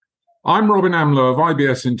I'm Robin Amler of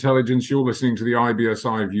IBS Intelligence. You're listening to the IBS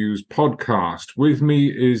iViews podcast. With me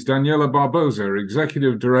is Daniela Barbosa,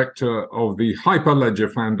 Executive Director of the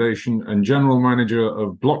Hyperledger Foundation and General Manager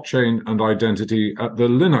of Blockchain and Identity at the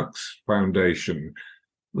Linux Foundation.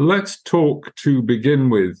 Let's talk to begin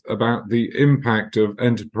with about the impact of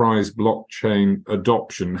enterprise blockchain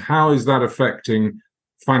adoption. How is that affecting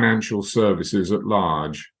financial services at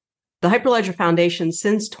large? The Hyperledger Foundation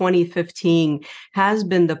since 2015 has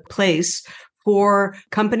been the place for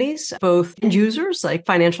companies, both end users like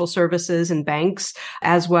financial services and banks,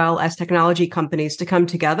 as well as technology companies to come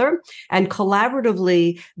together and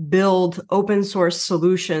collaboratively build open source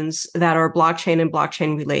solutions that are blockchain and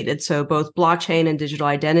blockchain related. So both blockchain and digital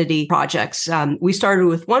identity projects. We started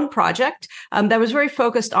with one project that was very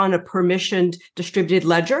focused on a permissioned distributed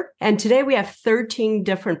ledger. And today we have 13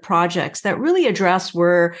 different projects that really address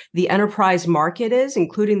where the enterprise market is,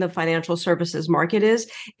 including the financial services market is,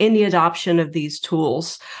 in the adoption of these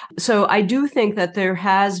tools. So I do think that there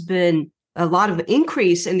has been a lot of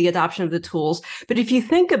increase in the adoption of the tools. But if you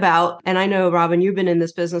think about, and I know, Robin, you've been in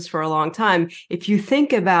this business for a long time, if you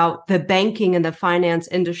think about the banking and the finance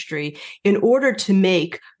industry, in order to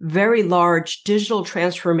make very large digital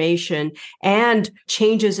transformation and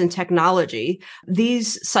changes in technology,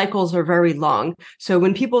 these cycles are very long. So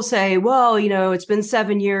when people say, well, it's been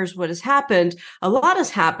 7 years, what has happened? A lot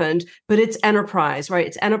has happened, but it's enterprise, right?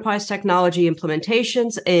 It's enterprise technology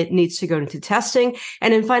implementations. It needs to go into testing.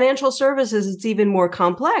 And in financial services, it's even more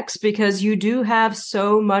complex because you do have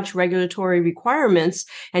so much regulatory requirements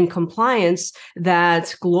and compliance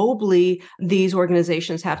that globally these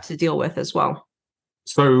organizations have to deal with as well.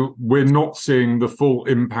 So we're not seeing the full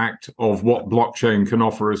impact of what blockchain can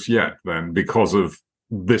offer us yet then because of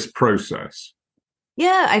this process.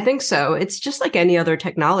 Yeah, I think so. It's just like any other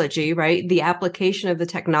technology, right? The application of the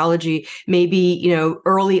technology, maybe,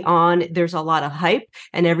 early on, there's a lot of hype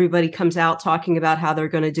and everybody comes out talking about how they're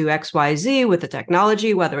going to do X, Y, Z with the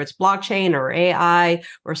technology, whether it's blockchain or AI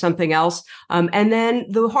or something else. And then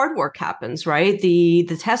the hard work happens, right? The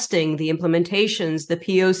testing, the implementations, the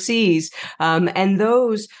POCs, and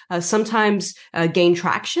those sometimes gain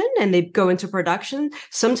traction and they go into production.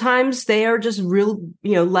 Sometimes they are just real,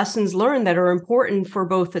 lessons learned that are important for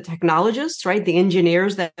both the technologists, right? The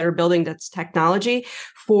engineers that are building that's technology,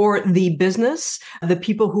 for the business, the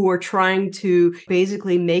people who are trying to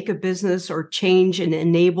basically make a business or change and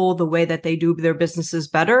enable the way that they do their businesses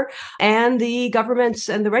better, and the governments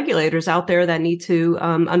and the regulators out there that need to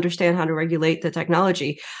understand how to regulate the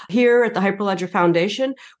technology. Here at the Hyperledger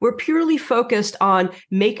Foundation, we're purely focused on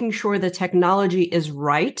making sure the technology is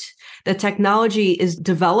right. The technology is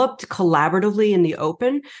developed collaboratively in the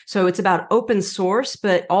open. So it's about open source,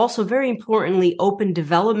 but also very importantly, open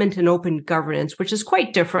development and open governance, which is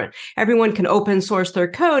quite different. Everyone can open source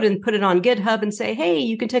their code and put it on GitHub and say, hey,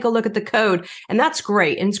 you can take a look at the code. And that's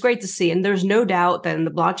great. And it's great to see. And there's no doubt that in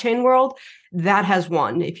the blockchain world, that has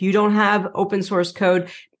won. If you don't have open source code,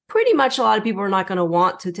 pretty much a lot of people are not going to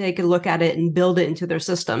want to take a look at it and build it into their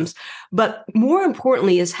systems. But more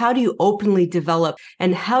importantly is how do you openly develop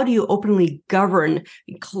and how do you openly govern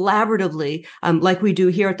collaboratively, like we do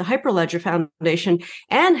here at the Hyperledger Foundation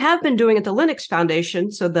and have been doing at the Linux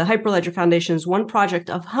Foundation. So the Hyperledger Foundation is one project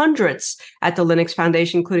of hundreds at the Linux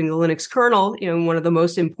Foundation, including the Linux kernel, one of the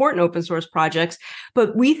most important open source projects.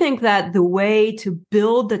 But we think that the way to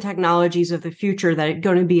build the technologies of the future that are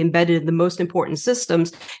going to be embedded in the most important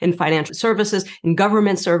systems in financial services, in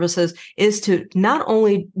government services, is to not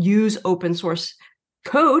only use open source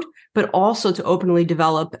code, but also to openly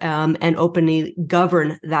develop and openly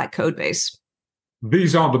govern that code base.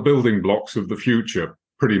 These are the building blocks of the future,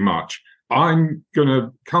 pretty much. I'm going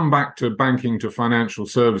to come back to banking to financial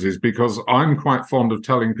services because I'm quite fond of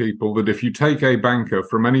telling people that if you take a banker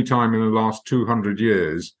from any time in the last 200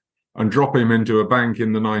 years and drop him into a bank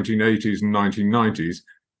in the 1980s and 1990s,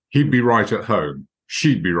 he'd be right at home.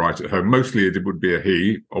 She'd be right at home. Mostly it would be a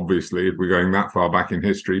he, obviously, if we're going that far back in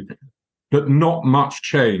history. But not much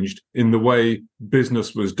changed in the way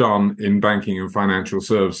business was done in banking and financial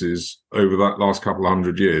services over that last couple of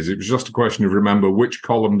hundred years. It was just a question of remember which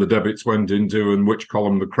column the debits went into and which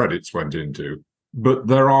column the credits went into. But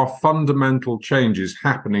there are fundamental changes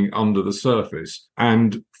happening under the surface.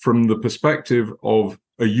 And from the perspective of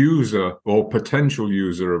a user or potential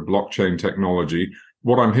user of blockchain technology,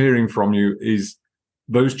 what I'm hearing from you is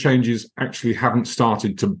those changes actually haven't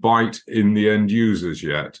started to bite in the end users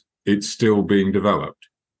yet. It's still being developed.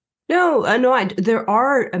 No. There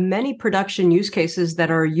are many production use cases that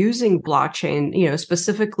are using blockchain,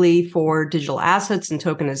 specifically for digital assets and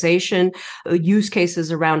tokenization, use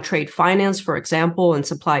cases around trade finance, for example, and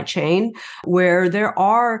supply chain, where there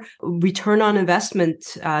are return on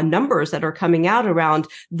investment numbers that are coming out around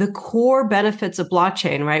the core benefits of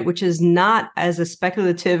blockchain, right? Which is not as a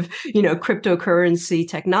speculative, cryptocurrency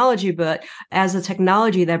technology, but as a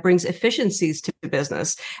technology that brings efficiencies to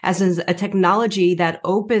business, as a technology that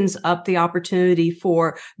opens up the opportunity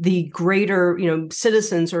for the greater,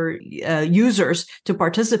 citizens or users to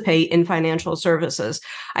participate in financial services.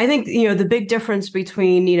 I think, the big difference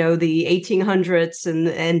between, the 1800s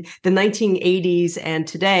and the 1980s and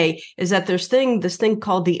today is that there's this thing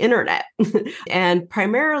called the internet. And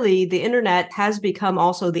primarily the internet has become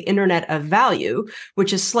also the internet of value,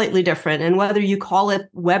 which is slightly different. And whether you call it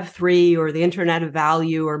Web3 or the internet of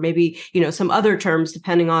value, or maybe, some other terms,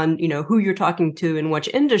 depending on, who you're talking to in which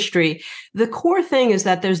industry, the core thing is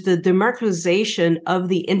that there's the democratization of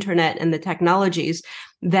the internet and the technologies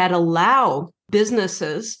that allow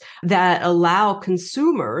businesses, that allow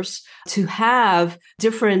consumers to have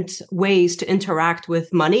different ways to interact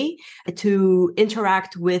with money, to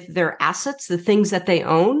interact with their assets, the things that they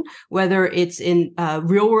own, whether it's in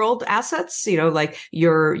real world assets, like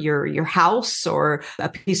your house or a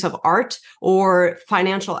piece of art, or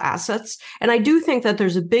financial assets. And I do think that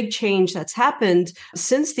there's a big change that's happened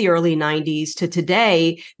since the early 90s to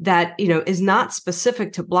today that, is not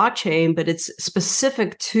specific to blockchain, but it's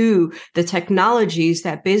specific to the technologies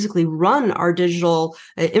that basically run our digital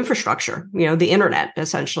infrastructure, the internet,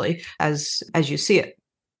 essentially, as you see it.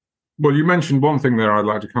 Well, you mentioned one thing there I'd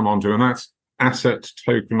like to come on to, and that's asset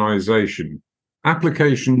tokenization.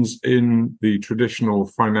 Applications in the traditional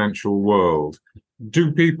financial world.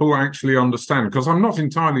 Do people actually understand? Because I'm not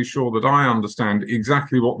entirely sure that I understand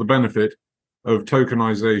exactly what the benefit of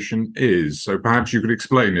tokenization is. So perhaps you could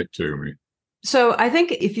explain it to me. So I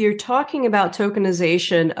think if you're talking about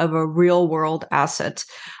tokenization of a real world asset,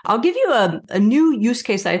 I'll give you a new use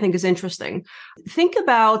case that I think is interesting. Think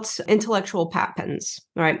about intellectual patents,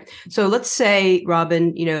 right? So let's say,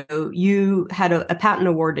 Robin, you had a patent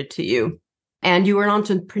awarded to you, and you were an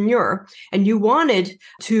entrepreneur and you wanted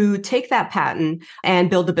to take that patent and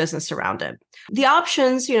build a business around it. The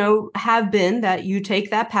options, have been that you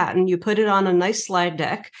take that patent, you put it on a nice slide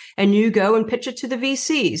deck, and you go and pitch it to the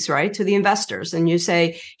VCs, right? To the investors. And you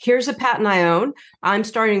say, here's a patent I own. I'm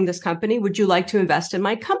starting this company. Would you like to invest in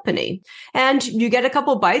my company? And you get a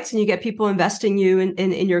couple bites and you get people investing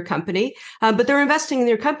in your company, but they're investing in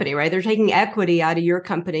your company, right? They're taking equity out of your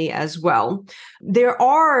company as well. There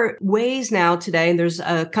are ways now today, and there's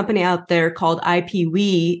a company out there called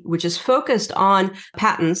IPW, which is focused on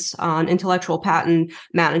patents, on intellectual patent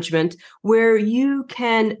management, where you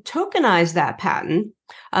can tokenize that patent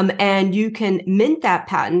and you can mint that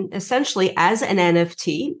patent essentially as an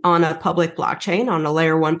NFT on a public blockchain, on a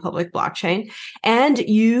layer 1 public blockchain, and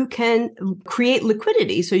you can create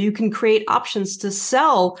liquidity. So you can create options to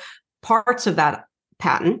sell parts of that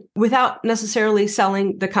patent without necessarily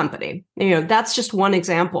selling the company. That's just one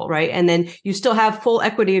example, right? And then you still have full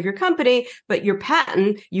equity of your company, but your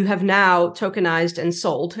patent, you have now tokenized and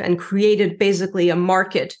sold and created basically a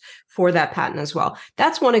market for that patent as well.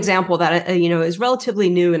 That's one example that, is relatively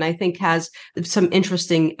new and I think has some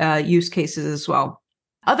interesting use cases as well.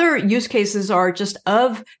 Other use cases are just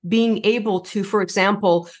of being able to, for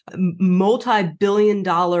example,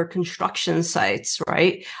 multi-billion-dollar construction sites,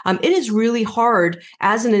 right? It is really hard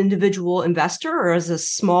as an individual investor or as a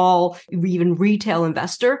small, even retail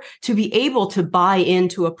investor to be able to buy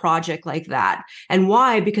into a project like that. And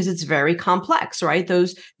why? Because it's very complex, right?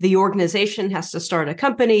 The organization has to start a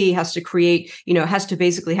company, has to create, has to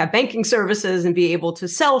basically have banking services and be able to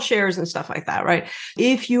sell shares and stuff like that, right?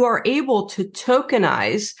 If you are able to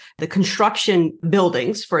tokenize the construction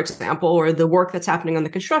buildings, for example, or the work that's happening on the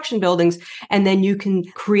construction buildings, and then you can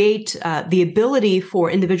create the ability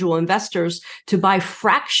for individual investors to buy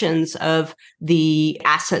fractions of the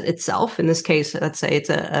asset itself. In this case, let's say it's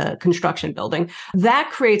a construction building. That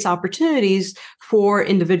creates opportunities for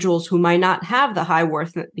individuals who might not have the high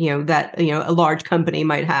worth, that a large company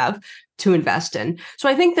might have to invest in. So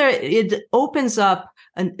I think that it opens up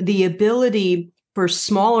the ability for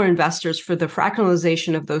smaller investors, for the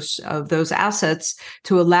fractionalization of those assets,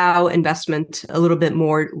 to allow investment a little bit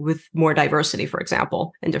more with more diversity, for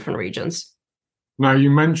example, in different regions. Now,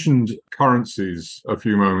 you mentioned currencies a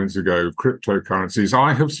few moments ago, cryptocurrencies.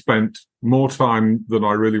 I have spent more time than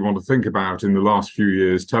I really want to think about in the last few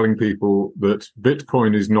years telling people that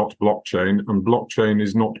Bitcoin is not blockchain and blockchain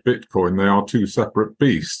is not Bitcoin. They are two separate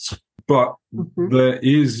beasts. But there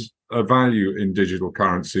is a value in digital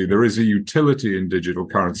currency. There is a utility in digital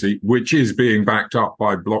currency, which is being backed up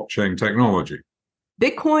by blockchain technology.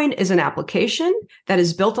 Bitcoin is an application that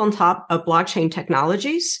is built on top of blockchain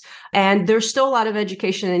technologies, and there's still a lot of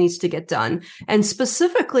education that needs to get done. And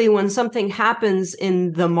specifically when something happens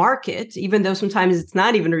in the market, even though sometimes it's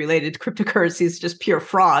not even related to cryptocurrency, it's just pure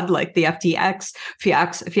fraud, like the FTX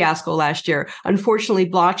fiasco last year. Unfortunately,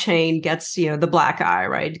 blockchain gets, the black eye,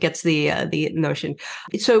 right? Gets the notion.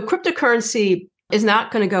 So cryptocurrency is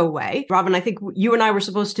not going to go away. Robin, I think you and I were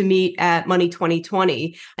supposed to meet at Money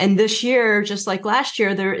 2020. And this year, just like last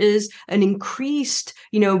year, there is an increased,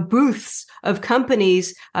 booths of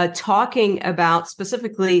companies talking about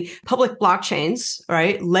specifically public blockchains,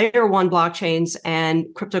 right? Layer one blockchains and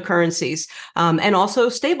cryptocurrencies, and also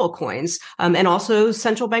stable coins, and also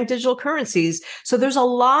central bank digital currencies. So there's a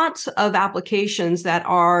lot of applications that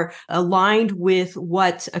are aligned with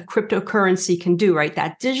what a cryptocurrency can do, right?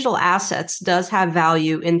 That digital assets does have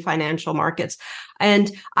value in financial markets.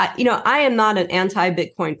 And I am not an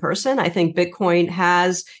anti-Bitcoin person. I think Bitcoin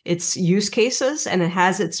has its use cases and it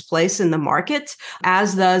has its place in the market,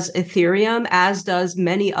 as does Ethereum, as does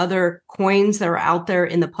many other coins that are out there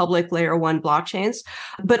in the public layer one blockchains.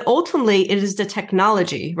 But ultimately, it is the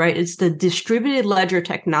technology, right? It's the distributed ledger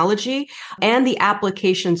technology and the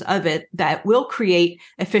applications of it that will create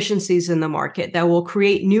efficiencies in the market, that will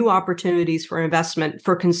create new opportunities for investment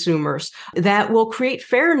for consumers, that will create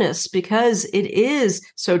fairness because it is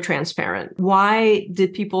so transparent. Why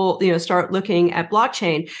did people, start looking at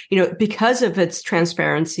blockchain? Because of its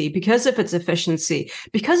transparency, because of its efficiency,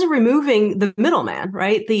 because of removing the middleman,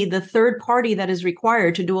 right? The third party that is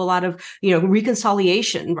required to do a lot of,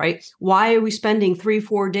 reconciliation, right? Why are we spending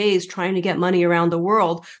 3-4 days trying to get money around the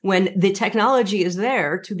world when the technology is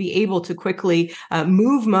there to be able to quickly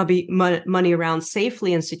move money around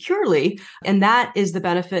safely and securely? And that is the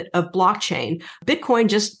benefit of blockchain. Bitcoin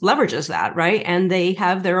just leverages that, right? And they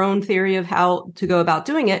have their own theory of how to go about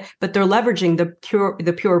doing it, but they're leveraging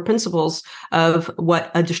the pure principles of what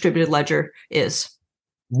a distributed ledger is.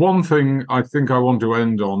 One thing I think I want to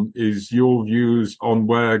end on is your views on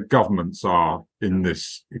where governments are in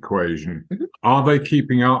this equation. Mm-hmm. Are they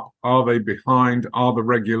keeping up? Are they behind? Are the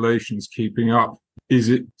regulations keeping up? Is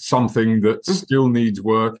it something that still needs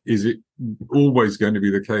work? Is it always going to be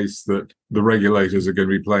the case that the regulators are going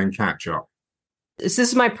to be playing catch up? This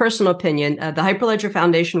is my personal opinion. The Hyperledger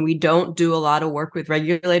Foundation, we don't do a lot of work with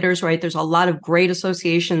regulators, right? There's a lot of great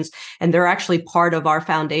associations, and they're actually part of our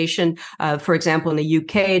foundation. For example, in the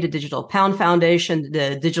UK, the Digital Pound Foundation,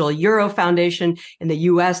 the Digital Euro Foundation, in the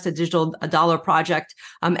US, the Digital Dollar Project.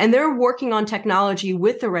 And they're working on technology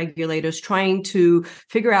with the regulators, trying to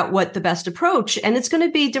figure out what the best approach. And it's going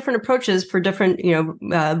to be different approaches for different,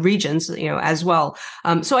 regions, as well.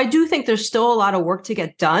 So I do think there's still a lot of work to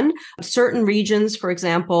get done. Certain regions, for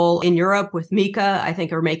example, in Europe with MiCA, I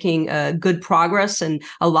think are making good progress, and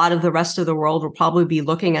a lot of the rest of the world will probably be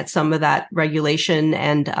looking at some of that regulation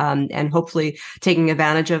and hopefully taking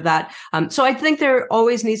advantage of that. So I think there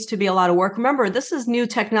always needs to be a lot of work. Remember, this is new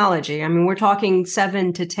technology. I mean, we're talking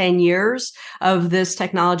 7 to 10 years of this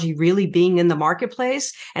technology really being in the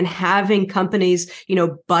marketplace and having companies,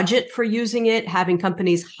 budget for using it, having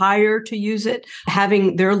companies hire to use it,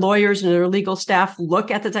 having their lawyers and their legal staff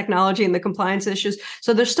look at the technology and the compliance issues.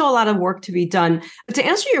 So there's still a lot of work to be done. But to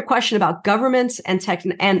answer your question about governments and tech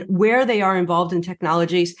and where they are involved in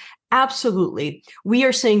technologies, absolutely. We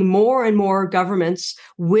are seeing more and more governments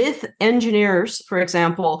with engineers, for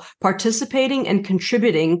example, participating and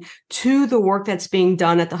contributing to the work that's being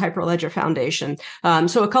done at the Hyperledger Foundation.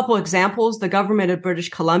 So a couple of examples, the government of British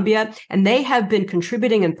Columbia, and they have been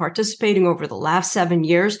contributing and participating over the last 7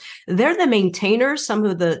 years. They're the maintainers, some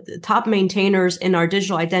of the top maintainers in our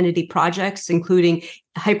digital identity projects, including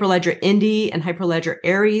Hyperledger Indy and Hyperledger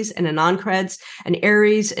Aries and Anoncreds. And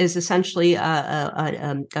Aries is essentially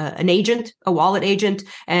an agent, a wallet agent,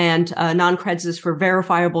 and Anoncreds is for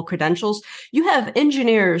verifiable credentials. You have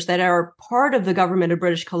engineers that are part of the government of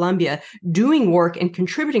British Columbia doing work and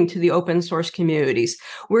contributing to the open source communities.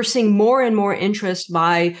 We're seeing more and more interest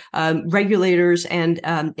by regulators and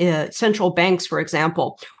central banks, for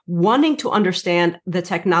example, wanting to understand the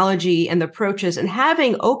technology and the approaches and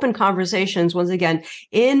having open conversations, once again,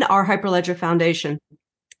 in our Hyperledger Foundation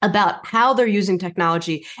about how they're using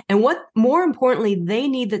technology and what, more importantly, they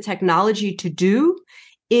need the technology to do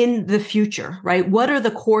in the future, right? What are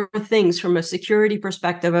the core things from a security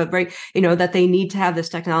perspective of, right, that they need to have this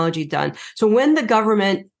technology done? So when the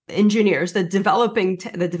government engineers, the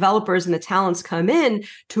developers and the talents come in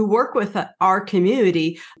to work with our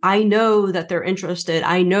community, I know that they're interested.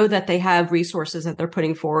 I know that they have resources that they're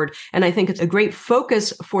putting forward. And I think it's a great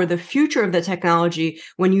focus for the future of the technology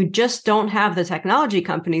when you just don't have the technology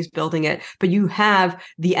companies building it, but you have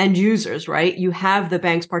the end users, right? You have the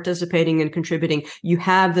banks participating and contributing. You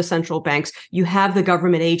have the central banks. You have the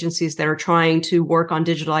government agencies that are trying to work on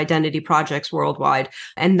digital identity projects worldwide.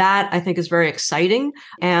 And that I think is very exciting.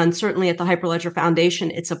 And certainly at the Hyperledger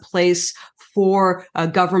Foundation, it's a place for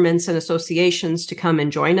governments and associations to come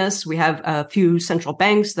and join us. We have a few central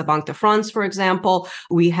banks, the Banque de France, for example.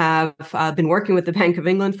 We have been working with the Bank of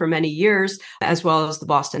England for many years, as well as the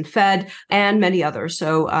Boston Fed and many others.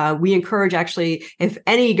 So we encourage actually, if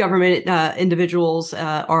any government individuals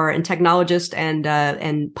and technologists and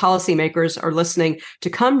policymakers are listening, to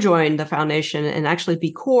come join the foundation and actually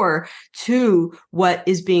be core to what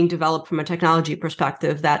is being developed from a technology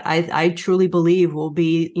perspective that I truly believe will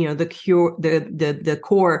be, the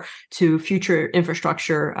core to future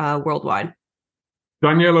infrastructure worldwide.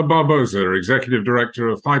 Daniela Barbosa, Executive Director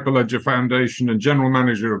of Hyperledger Foundation and General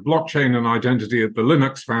Manager of Blockchain and Identity at the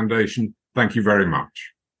Linux Foundation, thank you very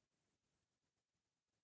much.